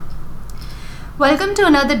Welcome to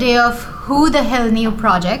another day of Who the Hell Knew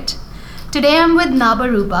Project. Today I'm with Naba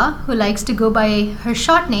Rupa, who likes to go by her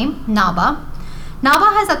short name, Naba. Naba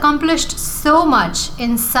has accomplished so much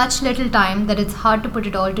in such little time that it's hard to put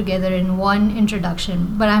it all together in one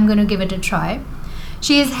introduction, but I'm going to give it a try.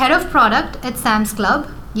 She is head of product at Sam's Club.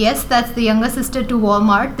 Yes, that's the younger sister to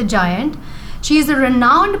Walmart, the giant. She is a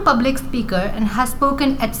renowned public speaker and has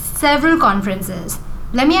spoken at several conferences.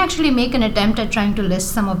 Let me actually make an attempt at trying to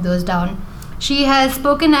list some of those down. She has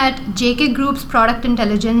spoken at JK Group's Product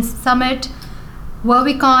Intelligence Summit,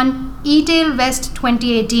 Verwicon, eTail West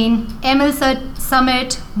 2018, MLCert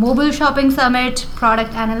Summit, Mobile Shopping Summit,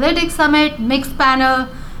 Product Analytics Summit, Mixed Panel.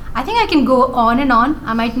 I think I can go on and on.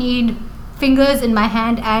 I might need fingers in my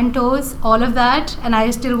hand and toes, all of that, and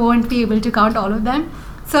I still won't be able to count all of them.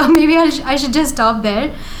 So maybe I should just stop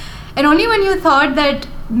there. And only when you thought that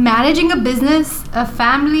managing a business, a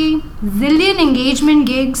family, zillion engagement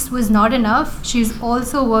gigs was not enough, she's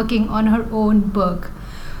also working on her own book.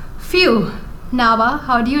 Phew, Naba,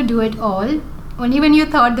 how do you do it all? Only when you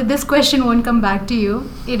thought that this question won't come back to you,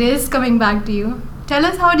 it is coming back to you. Tell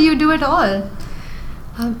us, how do you do it all?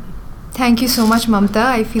 Thank you so much, Mamta.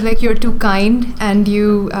 I feel like you're too kind, and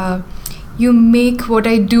you make what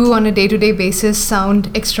I do on a day-to-day basis sound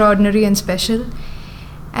extraordinary and special.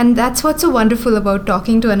 And that's what's so wonderful about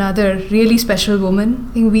talking to another really special woman.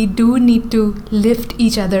 I think we do need to lift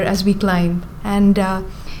each other as we climb. And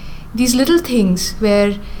these little things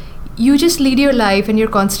where you just lead your life and you're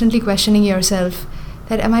constantly questioning yourself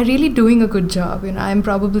that, am I really doing a good job? I'm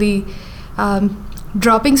probably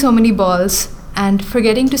dropping so many balls and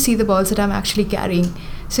forgetting to see the balls that I'm actually carrying.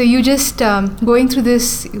 So you just going through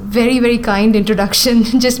this very, very kind introduction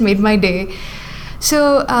just made my day.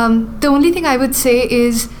 So the only thing I would say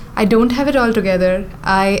is I don't have it all together.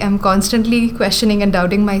 I am constantly questioning and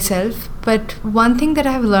doubting myself. But one thing that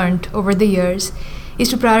I have learned over the years is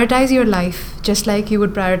to prioritize your life just like you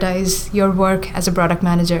would prioritize your work as a product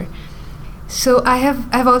manager. So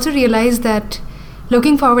I've also realized that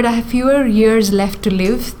looking forward, I have fewer years left to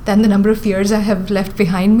live than the number of years I have left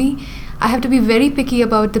behind me. I have to be very picky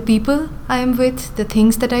about the people I am with, the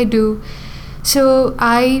things that I do. So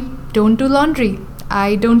I don't do laundry.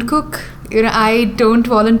 I don't cook. I don't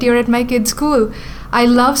volunteer at my kids' school. I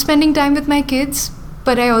love spending time with my kids,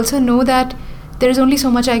 but I also know that there's only so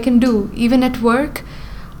much I can do. Even at work,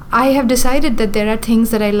 I have decided that there are things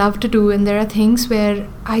that I love to do, and there are things where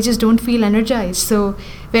I just don't feel energized. So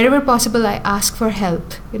wherever possible, I ask for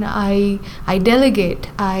help. I delegate.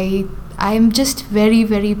 I am just very,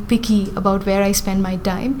 very picky about where I spend my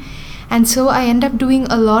time. And so I end up doing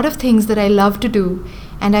a lot of things that I love to do,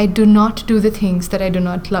 and I do not do the things that I do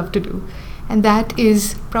not love to do. And that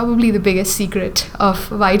is probably the biggest secret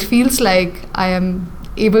of why it feels like I am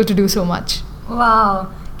able to do so much.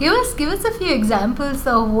 Wow. Give us a few examples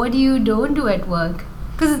of what you don't do at work.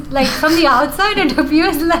 Because from the outside, it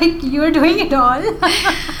appears like you're doing it all.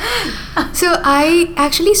 So I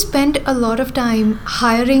actually spent a lot of time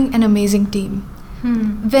hiring an amazing team.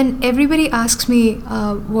 When everybody asks me,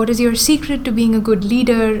 what is your secret to being a good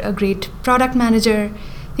leader, a great product manager,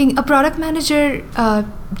 I think a product manager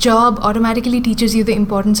job automatically teaches you the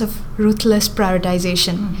importance of ruthless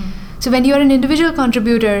prioritization. So when you're an individual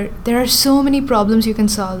contributor, there are so many problems you can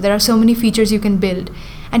solve. There are so many features you can build.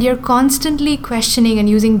 And you're constantly questioning and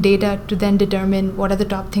using data to then determine what are the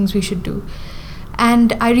top things we should do.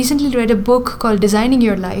 And I recently read a book called Designing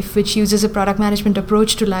Your Life, which uses a product management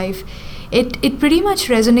approach to life. It pretty much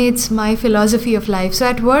resonates my philosophy of life. So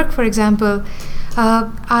at work, for example,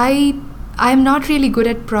 I'm not really good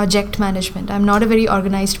at project management. I'm not a very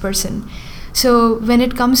organized person. So when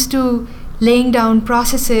it comes to laying down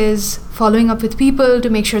processes, following up with people to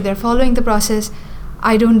make sure they're following the process,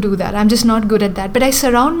 I don't do that. I'm just not good at that. But I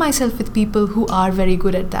surround myself with people who are very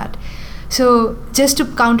good at that. So just to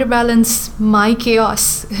counterbalance my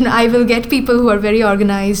chaos, I will get people who are very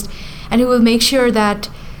organized and who will make sure that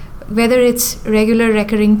whether it's regular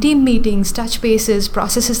recurring team meetings, touch bases,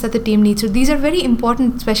 processes that the team needs. So these are very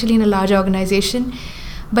important, especially in a large organization.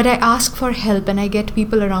 But I ask for help and I get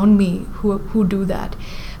people around me who do that.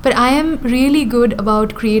 But I am really good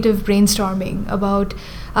about creative brainstorming,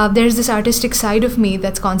 there's this artistic side of me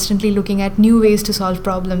that's constantly looking at new ways to solve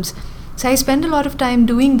problems. So I spend a lot of time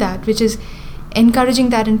doing that, which is encouraging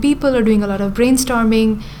that in people or doing a lot of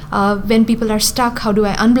brainstorming. When people are stuck, how do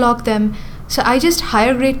I unblock them? So I just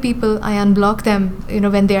hire great people, I unblock them,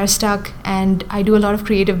 when they are stuck, and I do a lot of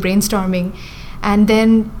creative brainstorming. And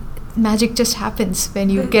then magic just happens. When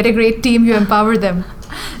you get a great team, you empower them.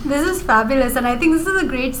 This is fabulous, and I think this is a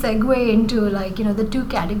great segue into the two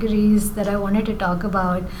categories that I wanted to talk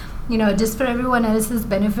about. just for everyone else's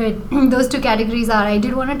benefit, those two categories are, I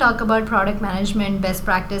did want to talk about product management best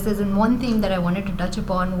practices, and one theme that I wanted to touch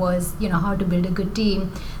upon was, how to build a good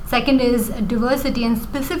team. Second is diversity, and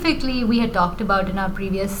specifically we had talked about in our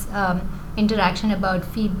previous interaction about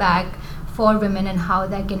feedback for women and how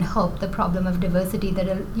that can help the problem of diversity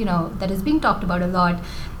that is being talked about a lot.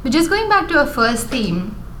 But just going back to our first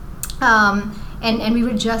theme, and we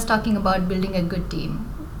were just talking about building a good team.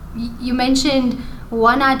 You mentioned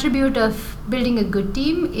one attribute of building a good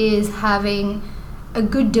team is having a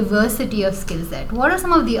good diversity of skill set. What are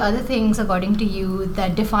some of the other things, according to you,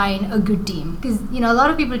 that define a good team? Because a lot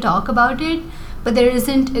of people talk about it, but there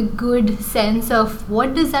isn't a good sense of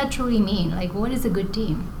what does that truly mean. Like, what is a good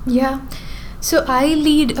team? Yeah. So I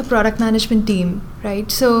lead a product management team, right?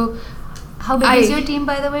 So how big is your team,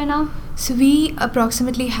 by the way, now? So we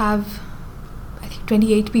approximately have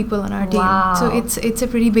 28 people on our team. Wow. So it's a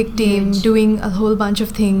pretty big team. Huge. Doing a whole bunch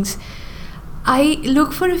of things. I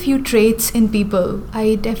look for a few traits in people.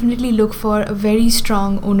 I definitely look for a very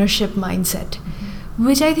strong ownership mindset,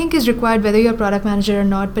 which I think is required whether you're a product manager or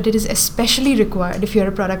not, but it is especially required if you're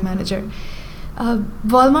a product manager.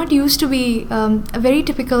 Walmart used to be a very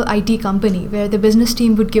typical IT company where the business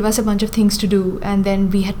team would give us a bunch of things to do and then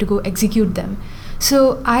we had to go execute them.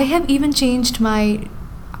 So I have even changed my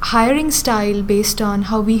hiring style based on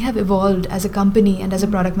how we have evolved as a company and as a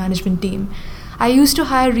product management team. I used to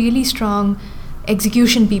hire really strong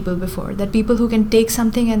execution people before, that people who can take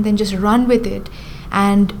something and then just run with it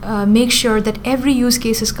and make sure that every use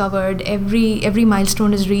case is covered, every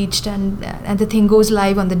milestone is reached, and the thing goes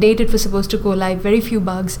live on the date it was supposed to go live, very few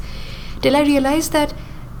bugs, till I realized that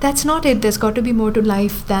that's not it. There's got to be more to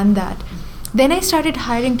life than that. Then I started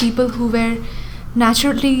hiring people who were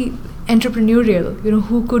naturally entrepreneurial,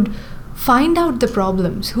 who could find out the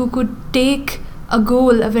problems, who could take a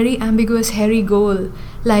goal, a very ambiguous, hairy goal,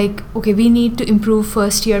 like, okay, we need to improve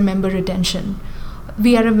first-year member retention.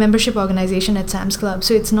 We are a membership organization at Sam's Club,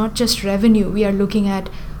 so it's not just revenue. We are looking at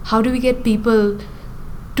how do we get people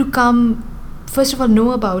to come, first of all,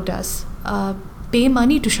 know about us, pay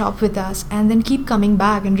money to shop with us, and then keep coming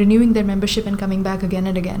back and renewing their membership and coming back again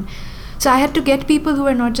and again. So I had to get people who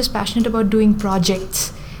are not just passionate about doing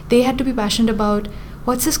projects. They had to be passionate about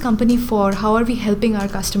what's this company for, how are we helping our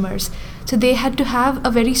customers. So they had to have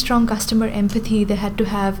a very strong customer empathy. They had to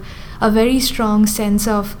have a very strong sense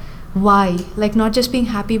of why, like not just being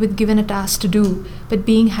happy with given a task to do, but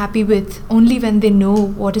being happy with only when they know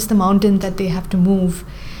what is the mountain that they have to move.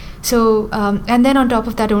 So and then on top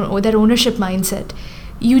of that, that ownership mindset,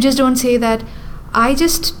 you just don't say that I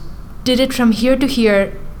just did it from here to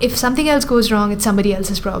here. If something else goes wrong, it's somebody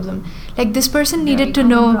else's problem. Like, this person needed to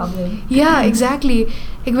know. Problem. Yeah, exactly.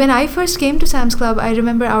 Like, when I first came to Sam's Club, I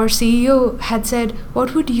remember our CEO had said,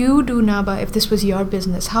 what would you do, Naba, if this was your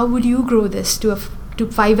business? How would you grow this to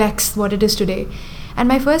 5x what it is today? And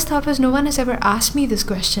my first thought was, no one has ever asked me this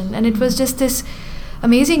question. And it was just this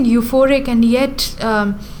amazing, euphoric, and yet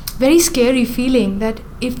very scary feeling that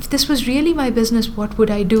if this was really my business, what would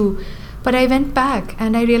I do? But I went back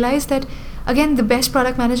and I realized that, again, the best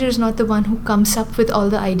product manager is not the one who comes up with all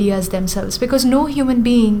the ideas themselves, because no human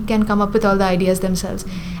being can come up with all the ideas themselves.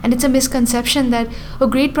 And it's a misconception that,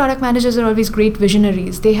 great product managers are always great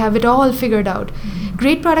visionaries. They have it all figured out.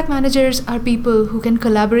 Great product managers are people who can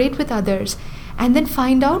collaborate with others and then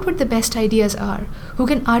find out what the best ideas are, who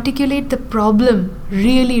can articulate the problem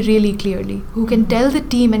really, really clearly, who can tell the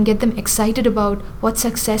team and get them excited about what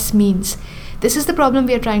success means. This is the problem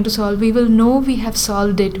we are trying to solve. We will know we have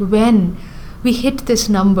solved it when we hit this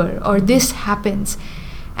number or this happens.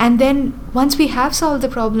 And then once we have solved the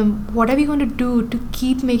problem, what are we going to do to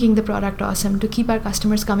keep making the product awesome, to keep our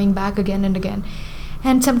customers coming back again and again?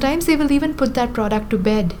 And sometimes they will even put that product to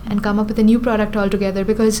bed and come up with a new product altogether,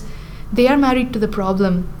 because they are married to the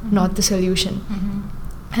problem, not the solution.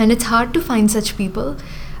 And it's hard to find such people.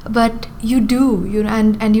 But you do,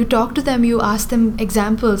 and you talk to them, you ask them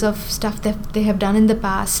examples of stuff that they have done in the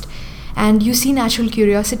past, and you see natural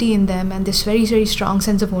curiosity in them and this very, very strong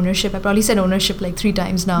sense of ownership. I probably said ownership like 3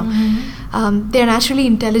 times now. They're naturally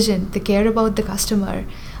intelligent, they care about the customer,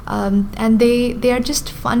 and they are just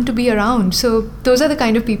fun to be around. So those are the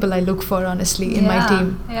kind of people I look for, honestly, in my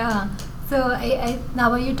team. Yeah. So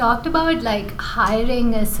now you talked about like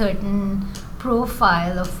hiring a certain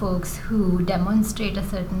profile of folks who demonstrate a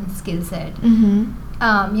certain skill set.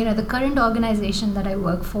 The current organization that I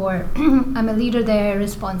work for, I'm a leader there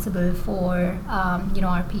responsible for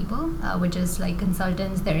our people, which is like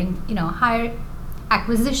consultants. They're in hire,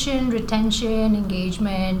 acquisition, retention,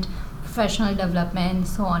 engagement, professional development,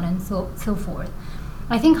 so on and so forth.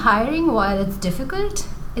 I think hiring, while it's difficult,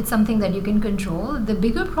 it's something that you can control. The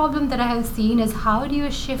bigger problem that I have seen is how do you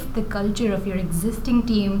shift the culture of your existing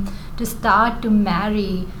team to start to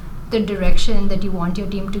marry the direction that you want your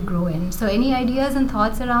team to grow in? So any ideas and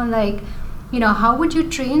thoughts around, like, how would you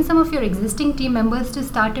train some of your existing team members to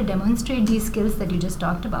start to demonstrate these skills that you just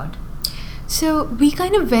talked about? So we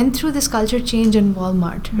kind of went through this culture change in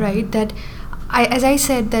Walmart, right? That as I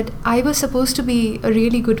said, that I was supposed to be a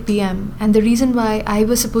really good PM, and the reason why I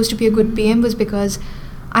was supposed to be a good PM was because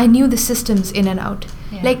I knew the systems in and out.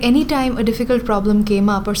 Yeah. Like anytime a difficult problem came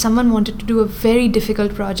up or someone wanted to do a very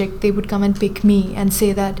difficult project, they would come and pick me and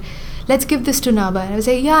say that, let's give this to Naba. And I would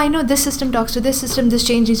say, yeah, I know this system talks to this system, this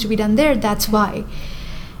change needs to be done there, that's why.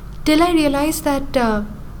 Till I realized that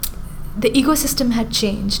the ecosystem had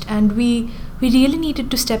changed and we really needed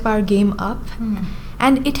to step our game up.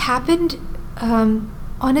 And it happened,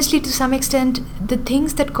 honestly, to some extent, the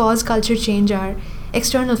things that cause culture change are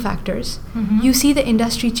external factors. You see the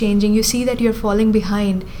industry changing, you see that you're falling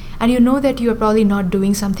behind, and you know that you're probably not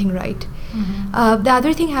doing something right. The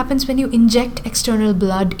other thing happens when you inject external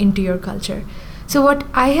blood into your culture. So what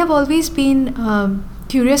I have always been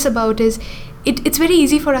curious about is, it's very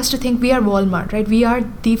easy for us to think we are Walmart, right? We are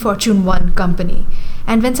the Fortune 1 company.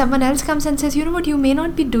 And when someone else comes and says, you know what, you may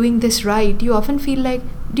not be doing this right, you often feel like,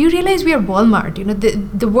 do you realize we are Walmart?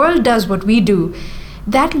 The world does what we do.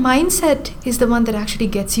 That mindset is the one that actually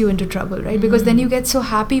gets you into trouble, right? Because then you get so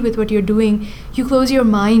happy with what you're doing, you close your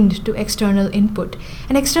mind to external input.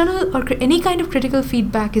 And external or any kind of critical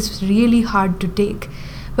feedback is really hard to take.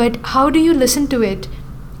 But how do you listen to it?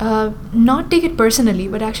 Not take it personally,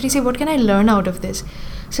 but actually say, what can I learn out of this?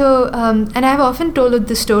 So, and I've often told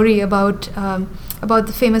the story about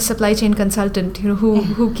the famous supply chain consultant,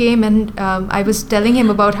 who came and I was telling him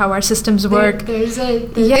about how our systems work. It's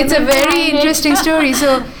a very interesting story.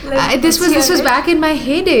 So this was back in my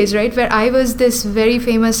heydays, right, where I was this very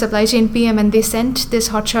famous supply chain PM, and they sent this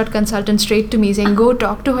hotshot consultant straight to me saying, go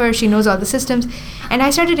talk to her, she knows all the systems. And I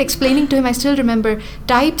started explaining to him, I still remember,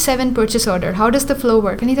 type 7 purchase order, how does the flow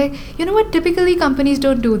work? And he's like, you know what, typically companies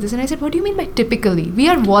don't do this. And I said, what do you mean by typically? We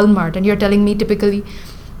are Walmart and you're telling me typically.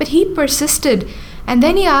 But he persisted. And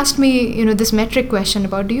then he asked me, this metric question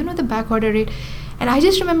about, do you know the back order rate? And I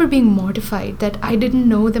just remember being mortified that I didn't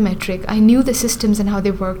know the metric. I knew the systems and how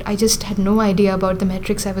they worked. I just had no idea about the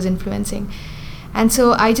metrics I was influencing. And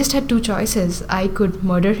so I just had two choices. I could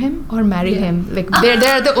murder him or marry him. Like there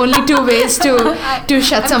are the only two ways to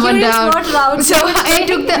shut someone down. So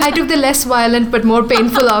I took the less violent but more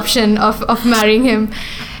painful option of marrying him.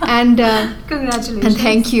 And congratulations. And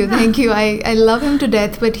thank you. I love him to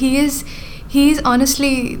death, but he is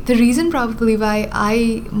honestly the reason probably why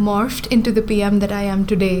I morphed into the PM that I am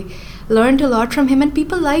today. Learned a lot from him, and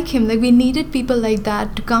people like him. Like, we needed people like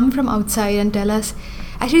that to come from outside and tell us,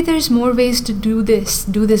 actually there's more ways to do this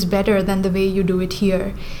better than the way you do it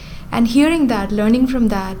here. And hearing that, learning from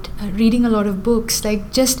that, reading a lot of books,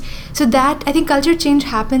 so that, I think culture change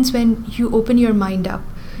happens when you open your mind up.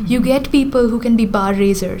 You get people who can be bar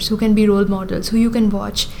raisers, who can be role models, who you can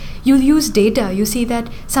watch. You use data. You see that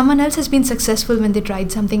someone else has been successful when they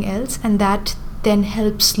tried something else, and that then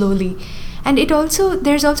helps slowly. And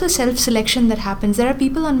there's also self-selection that happens. There are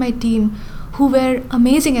people on my team who were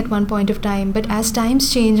amazing at one point of time, but as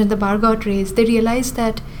times change and the bar got raised, they realized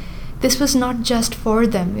that this was not just for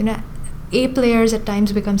them. A players at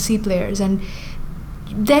times become C players, and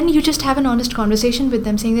then you just have an honest conversation with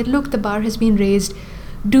them saying that, look, the bar has been raised.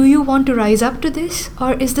 Do you want to rise up to this,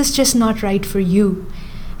 or is this just not right for you?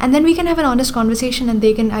 And then we can have an honest conversation, and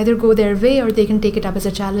they can either go their way or they can take it up as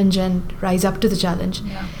a challenge and rise up to the challenge.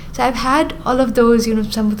 Yeah. So I've had all of those,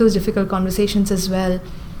 some of those difficult conversations as well.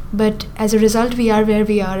 But as a result, we are where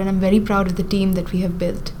we are, and I'm very proud of the team that we have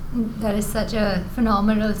built. That is such a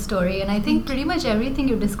phenomenal story, and I think pretty much everything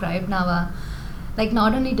you described, Nava,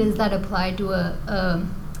 not only does that apply to a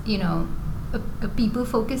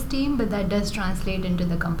people-focused team, but that does translate into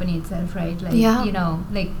the company itself, right?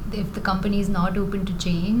 If the company is not open to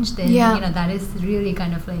change, then that is really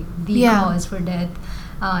kind of like the cause for death,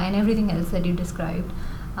 and everything else that you described.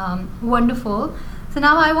 Wonderful. So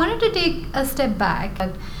now I wanted to take a step back.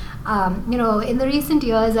 In the recent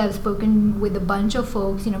years, I've spoken with a bunch of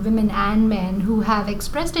folks, women and men, who have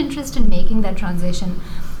expressed interest in making that transition.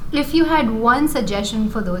 If you had one suggestion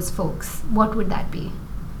for those folks, what would that be?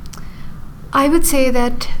 I would say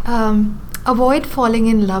that avoid falling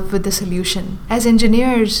in love with the solution. As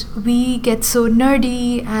engineers, we get so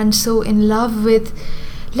nerdy and so in love with,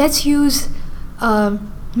 let's use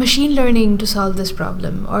machine learning to solve this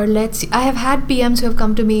problem. Or I have had PMs who have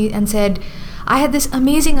come to me and said, I had this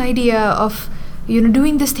amazing idea of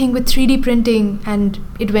doing this thing with 3D printing, and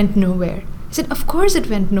it went nowhere. I said, of course it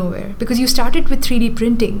went nowhere, because you started with 3D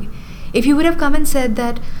printing. If you would have come and said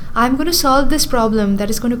that I'm going to solve this problem that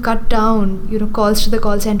is going to cut down, calls to the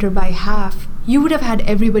call center by half, you would have had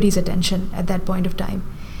everybody's attention at that point of time.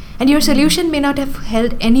 And your solution may not have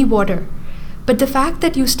held any water. But the fact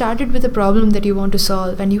that you started with a problem that you want to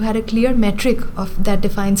solve and you had a clear metric of that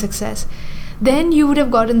defined success, then you would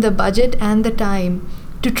have gotten the budget and the time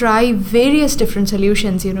to try various different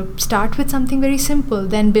solutions. Start with something very simple,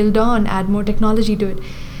 then build on, add more technology to it.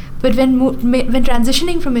 But when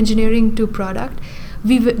transitioning from engineering to product,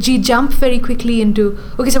 we jump very quickly into,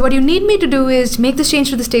 okay, so what you need me to do is make this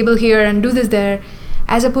change to this table here and do this there,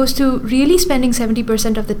 as opposed to really spending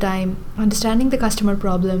 70% of the time understanding the customer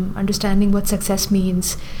problem, understanding what success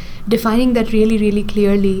means, defining that really, really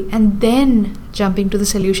clearly, and then jumping to the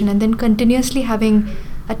solution, and then continuously having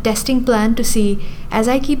a testing plan to see, as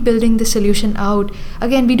I keep building the solution out,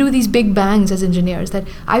 again, we do these big bangs as engineers, that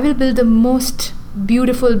I will build the most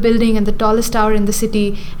beautiful building and the tallest tower in the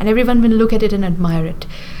city, and everyone will look at it and admire it.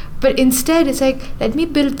 But instead, it's like, let me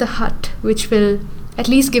build the hut, which will at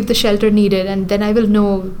least give the shelter needed, and then I will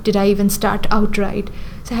know, did I even start out right?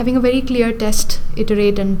 So having a very clear test,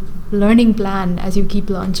 iterate, and learning plan as you keep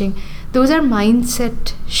launching, those are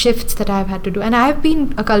mindset shifts that I've had to do. And I've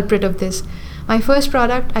been a culprit of this. My first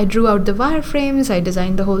product, I drew out the wireframes, I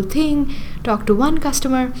designed the whole thing, talked to one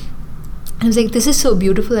customer, and I was like, this is so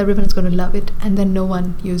beautiful, everyone is going to love it. And then no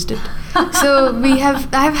one used it. So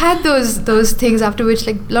I've had those things after which,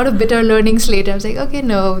 like, a lot of bitter learnings later, I was like, okay,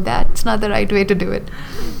 no, that's not the right way to do it.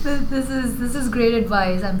 This is great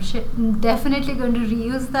advice. I'm definitely going to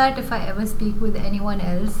reuse that if I ever speak with anyone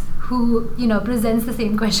else who presents the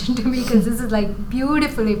same question to me, because this is like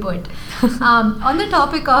beautifully put. On the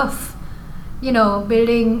topic of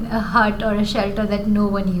building a hut or a shelter that no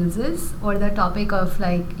one uses, or the topic of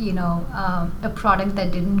a product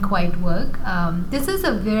that didn't quite work. This is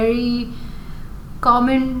a very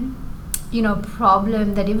common,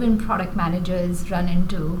 problem that even product managers run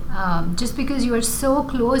into. Just because you are so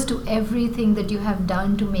close to everything that you have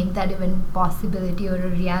done to make that even possibility or a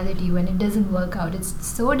reality, when it doesn't work out, it's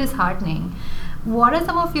so disheartening. What are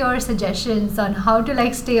some of your suggestions on how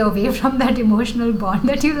to stay away from that emotional bond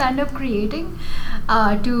that you'll end up creating,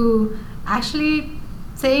 to actually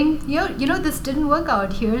saying, this didn't work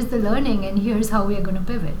out, here's the learning and here's how we are going to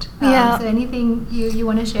pivot. So anything you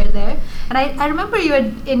want to share there? And I remember you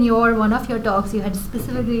had, in one of your talks, you had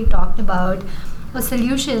specifically talked about a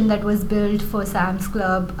solution that was built for Sam's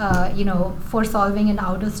Club, for solving an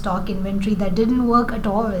out-of-stock inventory that didn't work at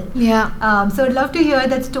all. So I'd love to hear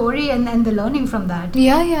that story and the learning from that.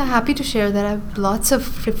 Happy to share that. I have lots of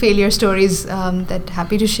failure stories that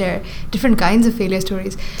happy to share, different kinds of failure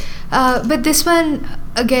stories. But this one,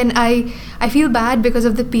 again, I feel bad because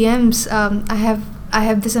of the PMs. I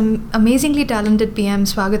have this amazingly talented PM,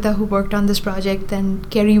 Swagata, who worked on this project,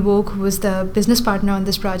 and Kerry Woke, who was the business partner on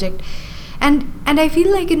this project. And I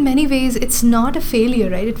feel like in many ways it's not a failure,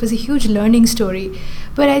 right? It was a huge learning story.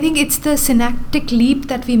 But I think it's the synaptic leap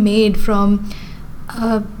that we made from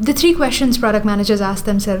the three questions product managers ask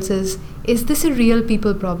themselves is this a real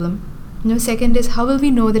people problem? Second is, how will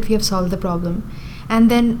we know that we have solved the problem? And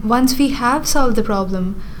then once we have solved the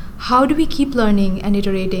problem, how do we keep learning and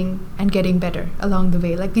iterating and getting better along the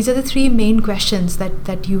way? Like, these are the three main questions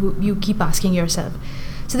that you keep asking yourself.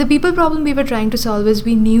 So the people problem we were trying to solve is,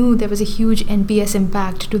 we knew there was a huge NPS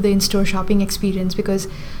impact to the in-store shopping experience, because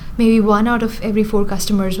maybe 1 out of every 4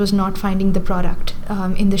 customers was not finding the product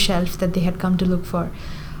in the shelf that they had come to look for,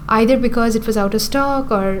 either because it was out of stock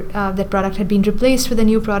or that product had been replaced with a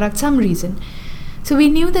new product, some reason. So we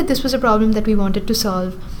knew that this was a problem that we wanted to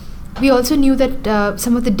solve. We also knew that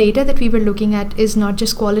some of the data that we were looking at is not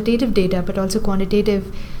just qualitative data, but also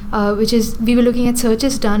quantitative, which is, we were looking at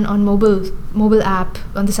searches done on mobile app,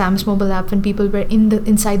 on the Sam's mobile app, when people were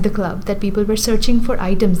inside the club, that people were searching for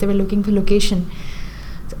items, they were looking for location.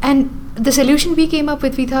 And the solution we came up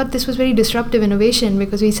with, we thought this was very disruptive innovation,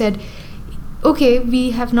 because we said, okay,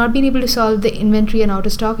 we have not been able to solve the inventory and out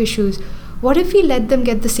of stock issues. What if we let them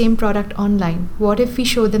get the same product online? What if we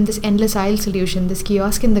show them this endless aisle solution, this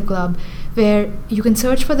kiosk in the club, where you can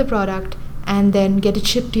search for the product and then get it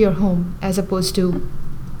shipped to your home, as opposed to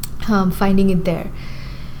finding it there?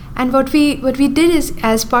 And what we did is,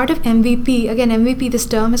 as part of MVP, again, MVP, this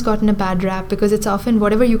term has gotten a bad rap because it's often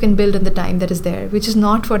whatever you can build in the time that is there, which is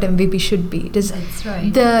not what MVP should be. It is That's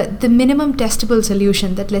right. the minimum testable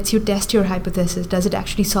solution that lets you test your hypothesis. Does it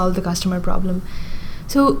actually solve the customer problem?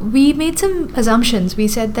 So we made some assumptions. We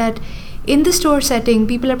said that in the store setting,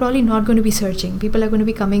 people are probably not going to be searching. People are going to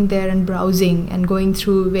be coming there and browsing and going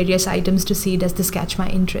through various items to see, does this catch my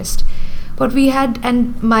interest? what we had,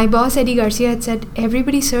 and my boss Eddie Garcia had said,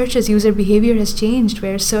 everybody searches, user behavior has changed,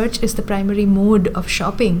 where search is the primary mode of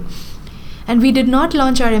shopping. And we did not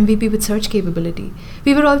launch our MVP with search capability.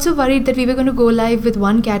 We were also worried that we were going to go live with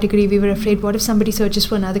one category. We were afraid, what if somebody searches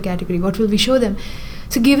for another category? What will we show them?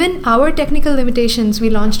 So given our technical limitations, we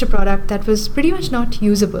launched a product that was pretty much not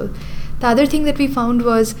usable. The other thing that we found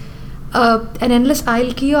was an endless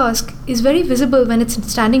aisle kiosk is very visible when it's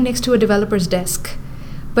standing next to a developer's desk.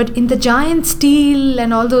 But in the giant steel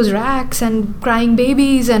and all those racks and crying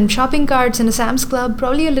babies and shopping carts in a Sam's Club,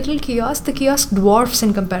 probably a little kiosk, the kiosk dwarfs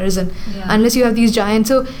in comparison, unless you have these giants.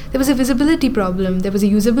 So there was a visibility problem, there was a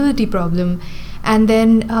usability problem. And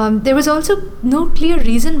then there was also no clear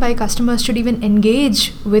reason why customers should even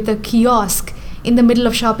engage with a kiosk in the middle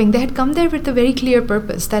of shopping. They had come there with a very clear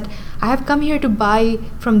purpose, that I have come here to buy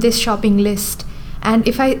from this shopping list. And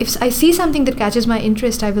if I see something that catches my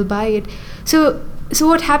interest, I will buy it. So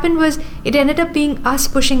what happened was, it ended up being us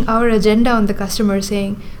pushing our agenda on the customer,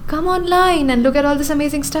 saying, come online and look at all this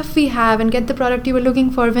amazing stuff we have and get the product you were looking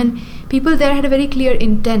for, when people there had a very clear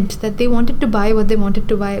intent that they wanted to buy what they wanted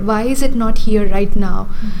to buy. Why is it not here right now?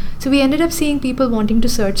 So we ended up seeing people wanting to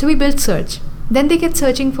search. So we built search. Then they kept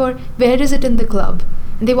searching for, where is it in the club?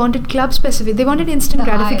 And they wanted club specific, they wanted instant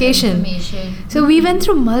gratification. So we went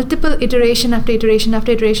through multiple iteration after iteration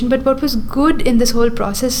after iteration. But what was good in this whole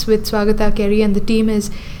process with Swagata, Kerry and the team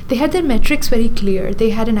is, they had their metrics very clear.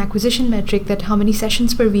 They had an acquisition metric, that how many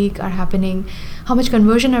sessions per week are happening, how much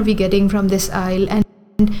conversion are we getting from this aisle,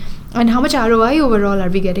 and how much ROI overall are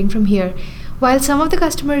we getting from here. While some of the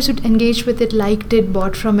customers who engaged with it, liked it,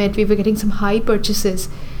 bought from it, we were getting some high purchases.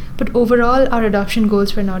 But overall, our adoption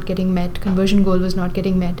goals were not getting met. Conversion goal was not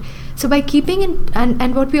getting met. So by keeping in,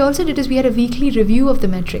 and what we also did is, we had a weekly review of the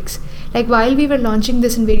metrics. Like while we were launching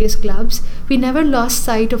this in various clubs, we never lost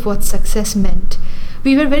sight of what success meant.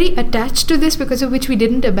 We were very attached to this, because of which we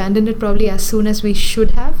didn't abandon it probably as soon as we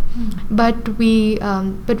should have. But we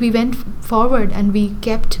went forward and we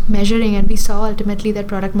kept measuring, and we saw ultimately that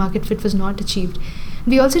product market fit was not achieved.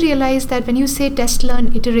 We also realized that when you say test,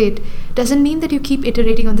 learn, iterate, doesn't mean that you keep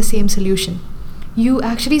iterating on the same solution. You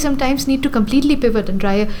actually sometimes need to completely pivot and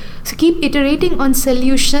try. So keep iterating on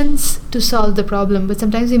solutions to solve the problem. But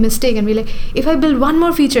sometimes we mistake and we're like, if I build one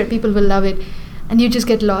more feature, people will love it. And you just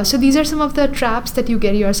get lost. So these are some of the traps that you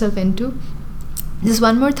get yourself into. There's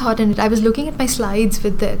one more thought in it. I was looking at my slides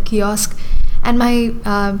with the kiosk, and my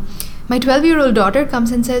 12-year-old daughter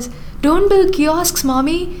comes and says, don't build kiosks,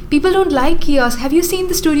 mommy. People don't like kiosks. Have you seen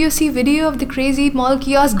the Studio C video of the crazy mall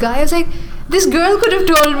kiosk guy? I was like, this girl could have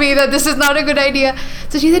told me that this is not a good idea.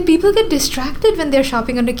 So she said, people get distracted when they're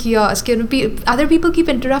shopping on a kiosk. Other people keep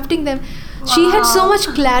interrupting them. Wow. She had so much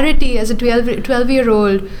clarity as a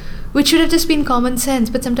 12-year-old, which should have just been common sense.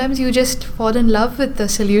 But sometimes you just fall in love with the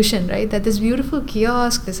solution, right? That this beautiful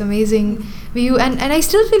kiosk, this amazing view. And I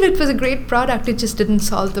still feel it was a great product. It just didn't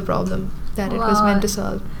solve the problem that it was meant to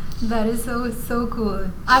solve. That is so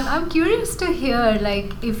cool. I'm curious to hear,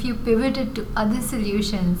 like, if you pivoted to other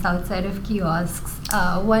solutions outside of kiosks.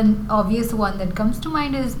 One obvious one that comes to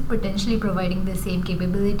mind is potentially providing the same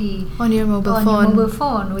capability on your mobile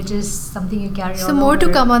phone, which is something you carry So more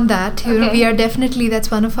to come on that. Okay. We are definitely,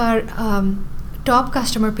 that's one of our top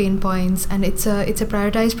customer pain points, and it's a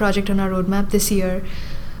prioritized project on our roadmap this year.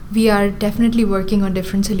 We are definitely working on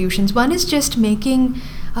different solutions. One is just making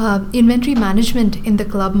inventory management in the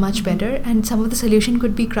club much better, and some of the solution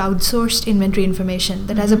could be crowdsourced inventory information,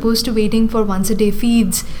 that as opposed to waiting for once a day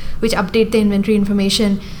feeds which update the inventory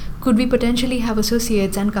information, could we potentially have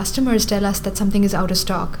associates and customers tell us that something is out of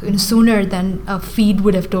stock sooner than a feed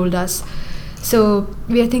would have told us. So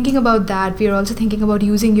we are thinking about that. We are also thinking about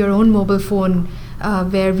using your own mobile phone,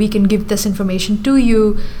 where we can give this information to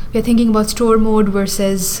you. We're thinking about store mode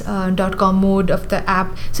versus .com mode of the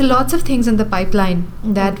app. So lots of things in the pipeline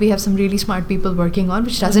that we have some really smart people working on,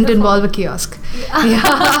 which doesn't involve a kiosk. Yeah.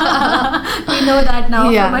 We know that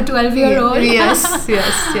now from a 12-year-old. Yes.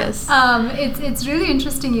 It's really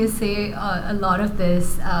interesting you say a lot of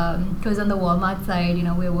this, because on the Walmart side,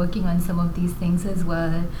 we're working on some of these things as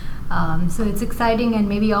well. So it's exciting, and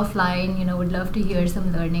maybe offline, would love to hear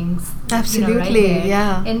some learnings. Absolutely, right there.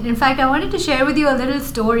 yeah. And in fact, I wanted to share with you a little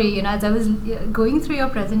story. As I was going through your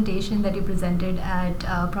presentation that you presented at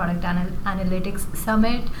Product Analytics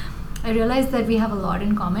Summit, I realized that we have a lot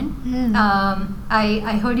in common.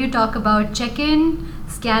 I heard you talk about check-in,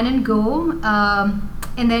 scan and go,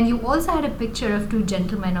 and then you also had a picture of two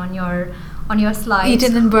gentlemen on your on your slides.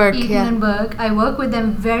 Eaton and Burke. Eaton and Burke. I work with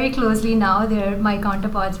them very closely now. They're my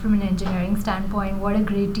counterparts from an engineering standpoint. What a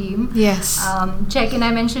great team. Yes. Check-in,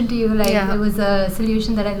 I mentioned to you, it was a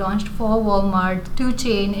solution that I launched for Walmart to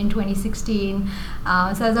chain in 2016.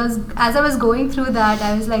 So as I was going through that,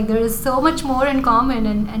 I was like, there is so much more in common,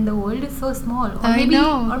 and the world is so small.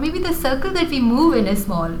 Or maybe the circle that we move in is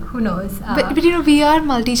small. Who knows? But we are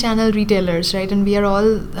multi-channel retailers, right? And we are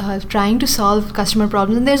all trying to solve customer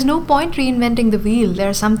problems. And there's no point reinventing the wheel. There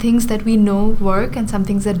are some things that we know work and some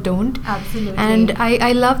things that don't. Absolutely. And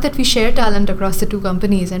I love that we share talent across the two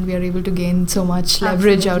companies, and we are able to gain so much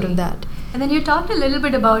leverage out of that. And then you talked a little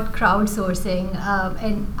bit about crowdsourcing,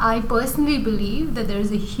 and I personally believe that there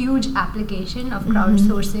is a huge application of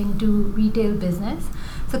crowdsourcing to retail business.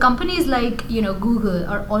 So companies like Google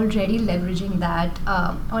are already leveraging that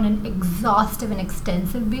on an exhaustive and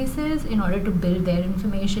extensive basis in order to build their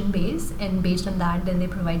information base, and based on that, then they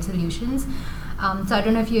provide solutions. So I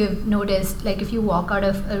don't know if you've noticed, if you walk out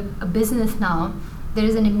of a business now, there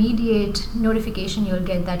is an immediate notification you'll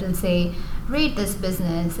get that will say, rate this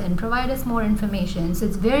business and provide us more information. So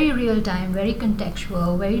it's very real time, very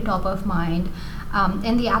contextual, very top of mind.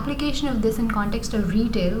 And the application of this in context of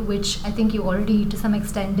retail, which I think you already to some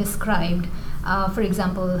extent described, for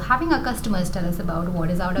example, having our customers tell us about what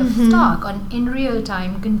is out of stock in real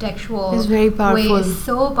time, contextual is very powerful. Way is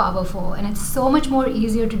so powerful. And it's so much more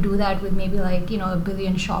easier to do that with maybe a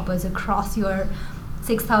billion shoppers across your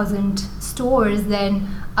 6,000 stores than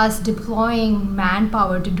us deploying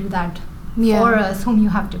manpower to do that for us, whom you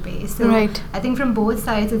have to pay. So I think from both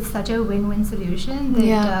sides, it's such a win-win solution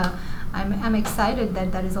that I'm excited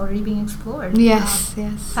that is already being explored. Yes.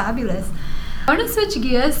 Fabulous. I want to switch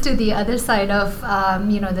gears to the other side of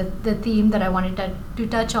the theme that I wanted to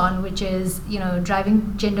touch on, which is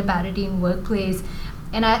driving gender parity in workplace.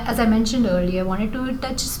 And as I mentioned earlier, I wanted to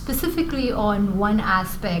touch specifically on one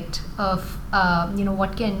aspect of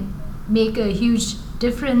what can make a huge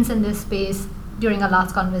difference in this space during our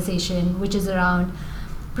last conversation, which is around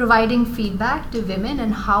providing feedback to women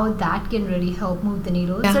and how that can really help move the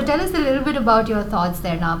needle. So tell us a little bit about your thoughts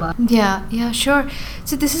there, Naba. Yeah, sure.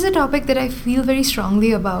 So this is a topic that I feel very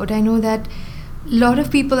strongly about. I know that a lot of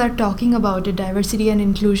people are talking about it. Diversity and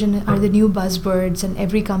inclusion are the new buzzwords, and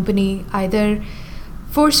every company either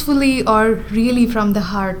forcefully or really from the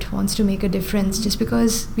heart wants to make a difference, just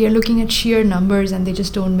because we are looking at sheer numbers and they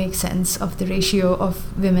just don't make sense of the ratio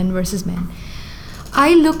of women versus men.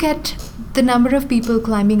 I look at the number of people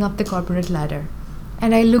climbing up the corporate ladder,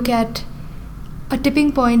 and I look at a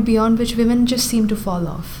tipping point beyond which women just seem to fall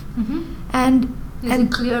off. And there's a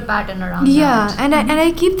clear pattern around that. And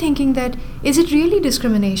I keep thinking that, is it really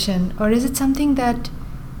discrimination, or is it something that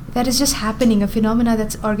is just happening, a phenomena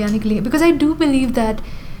that's organically, because I do believe that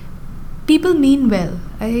people mean well.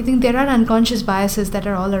 I think there are unconscious biases that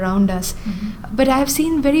are all around us, but I have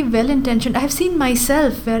seen very well-intentioned, I have seen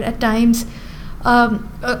myself where at times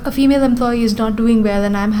a female employee is not doing well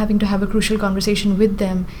and I'm having to have a crucial conversation with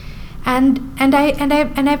them, and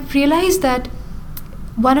I've realized that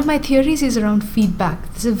one of my theories is around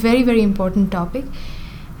feedback. This is a very, very important topic.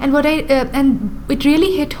 And and it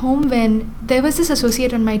really hit home when there was this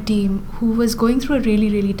associate on my team who was going through a really,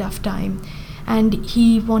 really tough time, and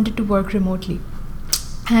he wanted to work remotely.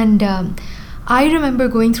 And I remember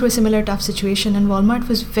going through a similar tough situation, and Walmart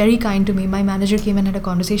was very kind to me. My manager came and had a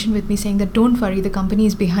conversation with me saying that, don't worry, the company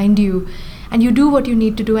is behind you and you do what you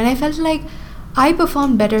need to do. And I felt like I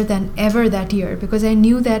performed better than ever that year, because I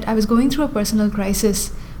knew that I was going through a personal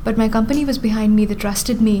crisis, but my company was behind me, they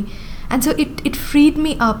trusted me. And so it freed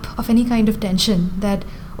me up of any kind of tension that,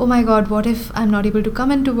 oh my God, what if I'm not able to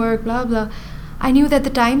come into work, blah, blah. I knew that the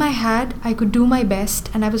time I had, I could do my best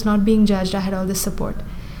and I was not being judged. I had all this support.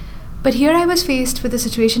 But here I was faced with a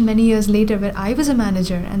situation many years later where I was a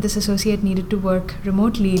manager and this associate needed to work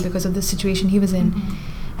remotely because of the situation he was in.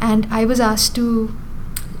 And I was asked to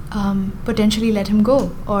potentially let him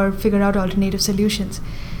go or figure out alternative solutions.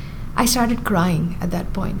 I started crying at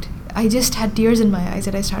that point. I just had tears in my eyes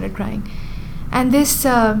that I started crying. And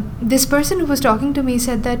this person who was talking to me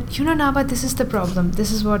said that, Naba, this is the problem. This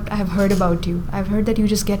is what I've heard about you. I've heard that you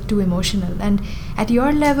just get too emotional. And at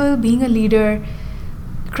your level, being a leader,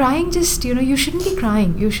 crying just, you shouldn't be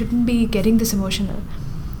crying. You shouldn't be getting this emotional.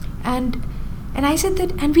 And I said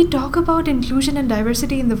that, and we talk about inclusion and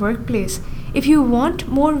diversity in the workplace. If you want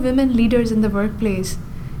more women leaders in the workplace,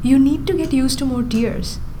 you need to get used to more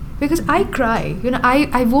tears. Because I cry,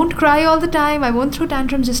 I won't cry all the time, I won't throw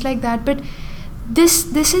tantrums just like that, but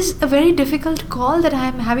this is a very difficult call that I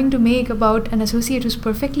am having to make about an associate who's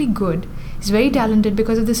perfectly good. He's very talented.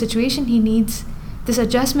 Because of the situation, he needs this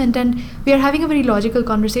adjustment, and we are having a very logical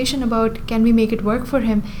conversation about can we make it work for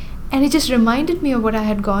him. And it just reminded me of what I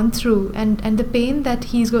had gone through and the pain that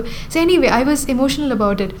he's going. So anyway, I was emotional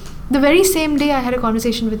about it. The very same day I had a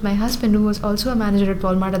conversation with my husband, who was also a manager at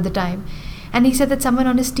Walmart at the time. And he said that someone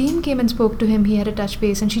on his team came and spoke to him. He had a touch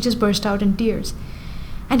base and she just burst out in tears.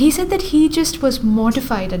 And he said that he just was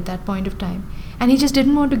mortified at that point of time. And he just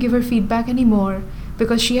didn't want to give her feedback anymore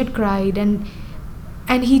because she had cried. And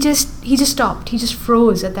he just stopped. He just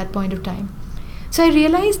froze at that point of time. So I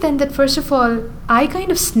realized then that, first of all, I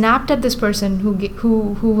kind of snapped at this person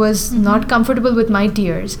who was not comfortable with my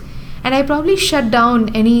tears. And I probably shut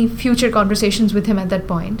down any future conversations with him at that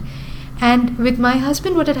point. And with my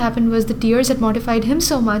husband, what had happened was the tears had mortified him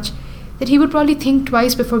so much that he would probably think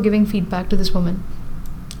twice before giving feedback to this woman.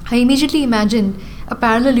 I immediately imagined a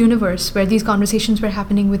parallel universe where these conversations were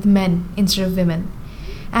happening with men instead of women.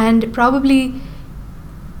 And probably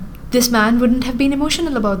this man wouldn't have been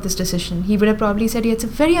emotional about this decision. He would have probably said, yeah, it's a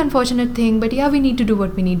very unfortunate thing, but yeah, we need to do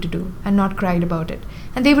what we need to do, and not cried about it.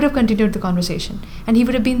 And they would have continued the conversation. And he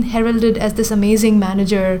would have been heralded as this amazing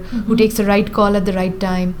manager who takes the right call at the right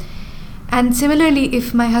time. And similarly,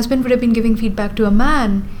 if my husband would have been giving feedback to a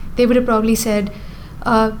man, they would have probably said,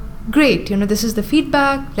 great, this is the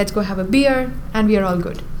feedback, let's go have a beer, and we are all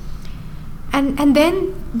good. And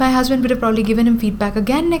then my husband would have probably given him feedback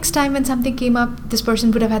again next time when something came up. This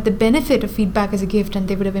person would have had the benefit of feedback as a gift, and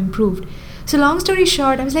they would have improved. So long story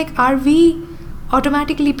short, I was like, are we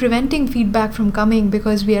automatically preventing feedback from coming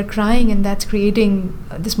because we are crying, and that's creating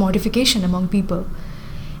this mortification among people?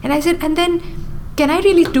 And I said, and then can I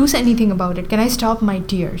really do anything about it? Can I stop my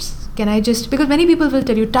tears? Can I just, because many people will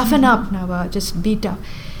tell you, toughen up, Nava, just be tough.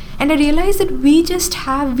 And I realized that we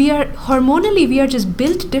are hormonally, we are just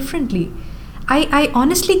built differently. I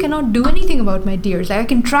honestly cannot do anything about my tears. Like, I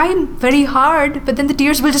can try very hard, but then the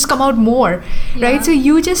tears will just come out more, right? So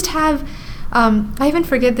you just have, I even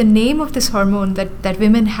forget the name of this hormone that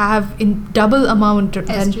women have in double amount.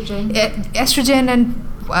 Estrogen and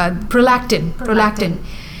prolactin.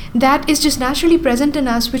 That is just naturally present in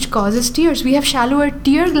us, which causes tears. We have shallower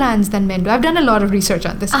tear glands than men do. I've done a lot of research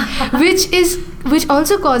on this, which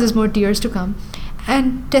also causes more tears to come.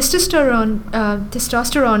 And testosterone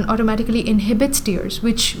automatically inhibits tears,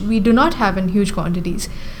 which we do not have in huge quantities.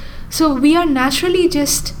 So we are naturally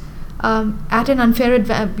just at an unfair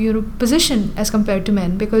position as compared to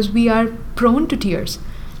men, because we are prone to tears.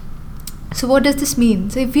 So what does this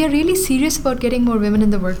mean? So if we are really serious about getting more women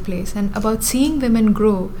in the workplace and about seeing women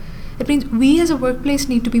grow, it means we as a workplace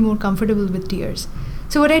need to be more comfortable with tears.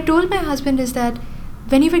 So what I told my husband is that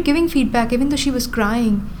when you were giving feedback, even though she was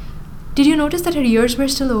crying, did you notice that her ears were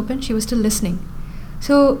still open? She was still listening.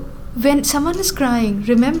 So when someone is crying,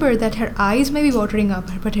 remember that her eyes may be watering up,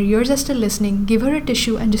 but her ears are still listening. Give her a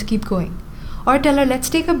tissue and just keep going. Or tell her, let's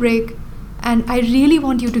take a break, and I really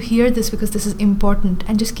want you to hear this because this is important,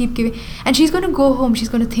 and just keep giving. And she's going to go home, she's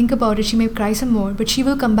going to think about it, she may cry some more, but she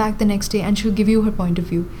will come back the next day and she'll give you her point of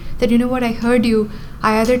view. That, you know what, I heard you,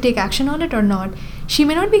 I either take action on it or not. She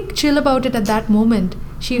may not be chill about it at that moment.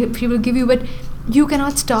 She will give you, but you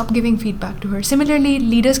cannot stop giving feedback to her. Similarly,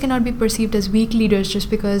 leaders cannot be perceived as weak leaders just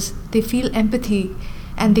because they feel empathy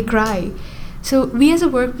and they cry. So we as a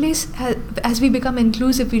workplace, as we become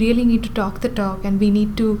inclusive, we really need to talk the talk, and we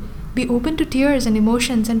need to be open to tears and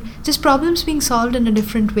emotions and just problems being solved in a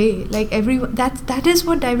different way. Like everyone, that is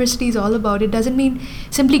what diversity is all about. It doesn't mean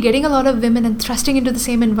simply getting a lot of women and thrusting into the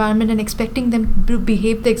same environment and expecting them to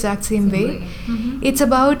behave the exact same way. It's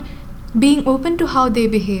about being open to how they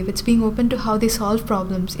behave. It's being open to how they solve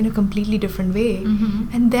problems in a completely different way.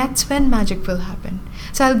 And that's when magic will happen.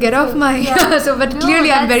 So I'll get off my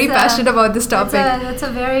clearly I'm very passionate about this topic. That's a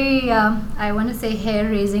very I want to say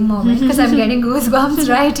hair-raising moment, because I'm getting goosebumps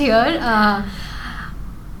right here.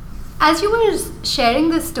 As you were sharing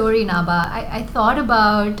this story, Naba, I thought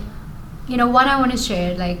about, one I want to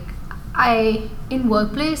share. Like, in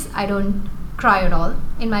workplace, I don't cry at all.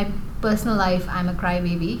 In my personal life, I'm a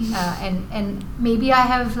crybaby, and maybe I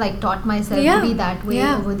have taught myself to be that way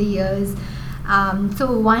over the years.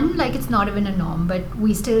 So one, it's not even a norm, but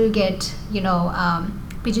we still get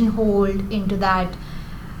pigeonholed into that,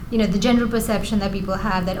 the general perception that people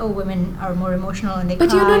have that, women are more emotional and they cry.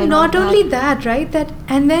 But not only that, right?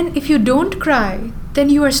 And then if you don't cry, then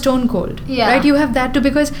you are stone cold, right? You have that too,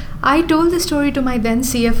 because I told this story to my then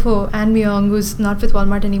CFO, Ann Myong, who's not with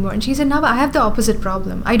Walmart anymore, and she said, Nava, I have the opposite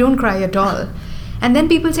problem. I don't cry at all. And then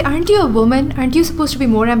people say, aren't you a woman? Aren't you supposed to be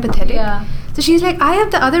more empathetic? Yeah. So she's like, I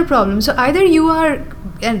have the other problem. So either you are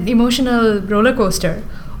an emotional roller coaster,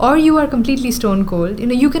 or you are completely stone cold.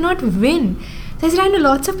 You cannot win. I know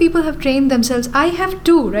lots of people have trained themselves. I have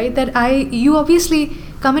too, right? You obviously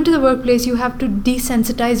come into the workplace, you have to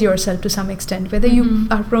desensitize yourself to some extent, whether you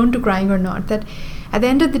are prone to crying or not. That at the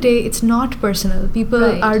end of the day, it's not personal. People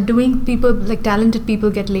like talented people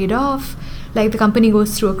get laid off, like the company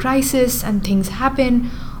goes through a crisis and things happen,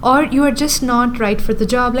 or you are just not right for the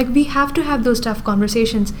job. Like, we have to have those tough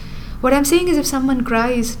conversations. What I'm saying is, if someone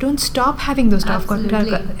cries, don't stop having those tough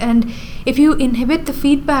conversations. And if you inhibit the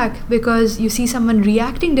feedback because you see someone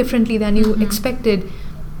reacting differently than you expected,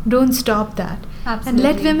 don't stop that. Absolutely. And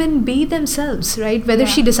let women be themselves, right? Whether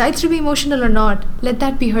she decides to be emotional or not, let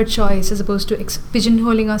that be her choice, as opposed to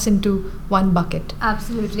pigeonholing us into one bucket.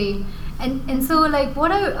 Absolutely. And so, like,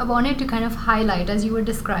 what I wanted to kind of highlight as you were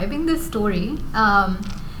describing this story,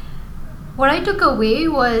 what I took away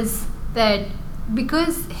was that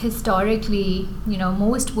because historically,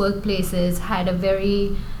 most workplaces had a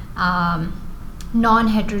very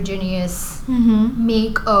non-heterogeneous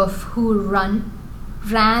make of who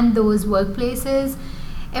ran those workplaces,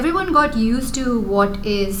 everyone got used to what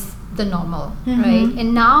is the normal, right?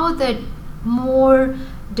 And now that more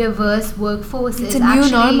diverse workforce it's is a new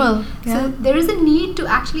actually normal. So there is a need to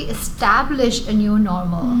actually establish a new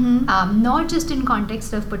normal, not just in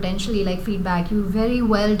context of potentially like feedback. You very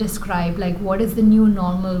well described like what is the new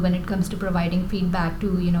normal when it comes to providing feedback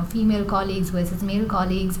to female colleagues versus male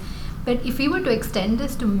colleagues. But if we were to extend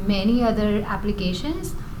this to many other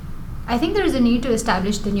applications, I think there is a need to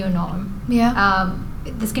establish the new norm.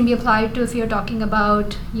 This can be applied to if you're talking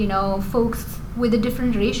about folks with a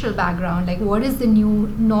different racial background, like what is the new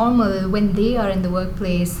normal when they are in the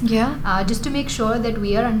workplace, just to make sure that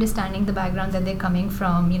we are understanding the background that they're coming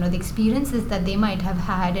from, the experiences that they might have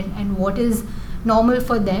had, and what is normal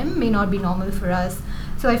for them may not be normal for us.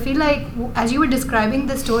 So I feel like as you were describing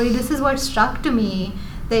the story, this is what struck to me,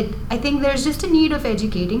 that I think there's just a need of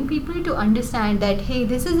educating people to understand that, hey,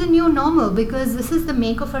 this is a new normal because this is the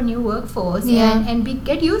make of our new workforce, and we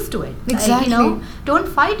get used to it. Exactly. Like, don't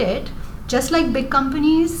fight it. Just like big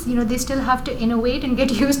companies, they still have to innovate and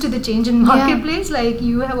get used to the change in marketplace. Like,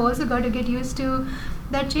 you have also got to get used to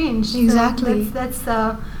that change. Exactly. So that's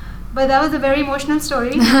but that was a very emotional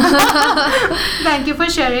story. Thank you for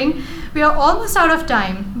sharing. We are almost out of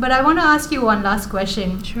time, but I want to ask you one last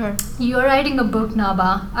question. Sure. You're writing a book,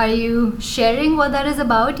 Naba. Are you sharing what that is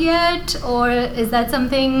about yet? Or is that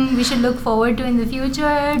something we should look forward to in the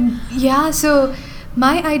future? Yeah, so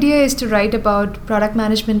my idea is to write about product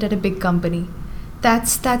management at a big company.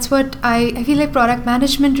 That's what I feel like. Product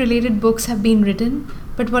management related books have been written,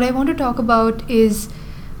 but what I want to talk about is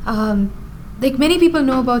like many people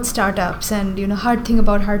know about startups and Hard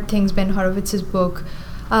Things, Ben Horowitz's book,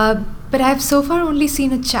 but I've so far only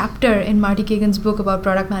seen a chapter in Marty Kagan's book about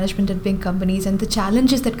product management at big companies and the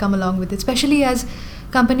challenges that come along with it, especially as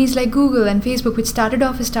companies like Google and Facebook, which started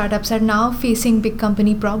off as startups, are now facing big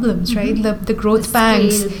company problems, right? The growth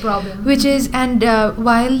pangs, problem. which is, and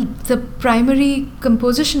while the primary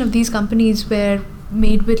composition of these companies were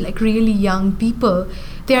made with like really young people,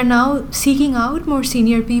 they are now seeking out more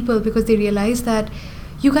senior people because they realize that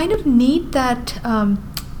you kind of need that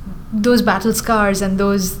those battle scars and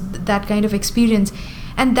that kind of experience.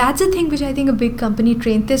 And that's the thing which I think a big company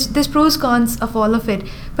trained. There's pros, cons of all of it.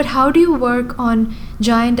 But how do you work on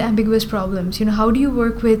giant ambiguous problems? How do you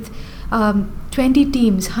work with 20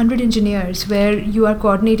 teams, 100 engineers, where you are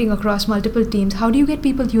coordinating across multiple teams? How do you get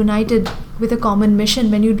people united with a common mission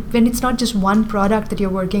when it's not just one product that you're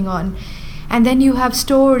working on? And then you have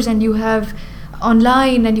stores and you have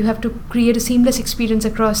online and you have to create a seamless experience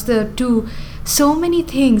across the two. So many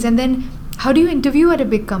things. And then how do you interview at a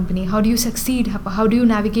big company? How do you succeed? How do you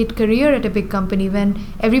navigate career at a big company when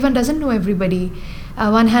everyone doesn't know everybody?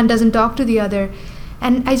 One hand doesn't talk to the other.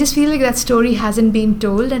 And I just feel like that story hasn't been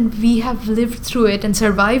told, and we have lived through it and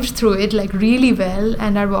survived through it like really well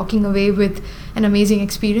and are walking away with an amazing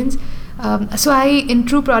experience. So in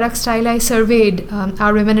true product style, I surveyed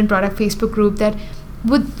our Women in Product Facebook group that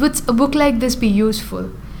would a book like this be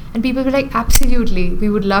useful? And people were like, absolutely, we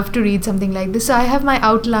would love to read something like this. So I have my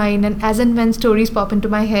outline, and as and when stories pop into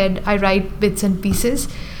my head, I write bits and pieces.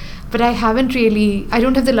 But I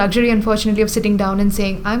don't have the luxury, unfortunately, of sitting down and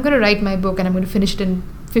saying, I'm going to write my book and I'm going to finish it in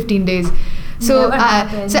 15 days. So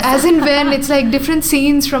as and when, it's like different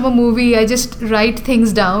scenes from a movie, I just write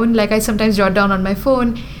things down. Like I sometimes jot down on my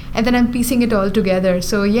phone, and then I'm piecing it all together.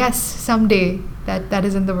 So yes, someday that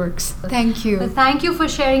is in the works. Thank you. Well, thank you for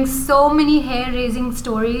sharing so many hair-raising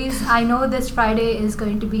stories. I know this Friday is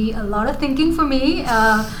going to be a lot of thinking for me.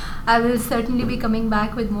 I will certainly be coming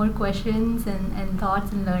back with more questions and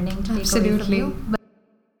thoughts and learning to take away from you.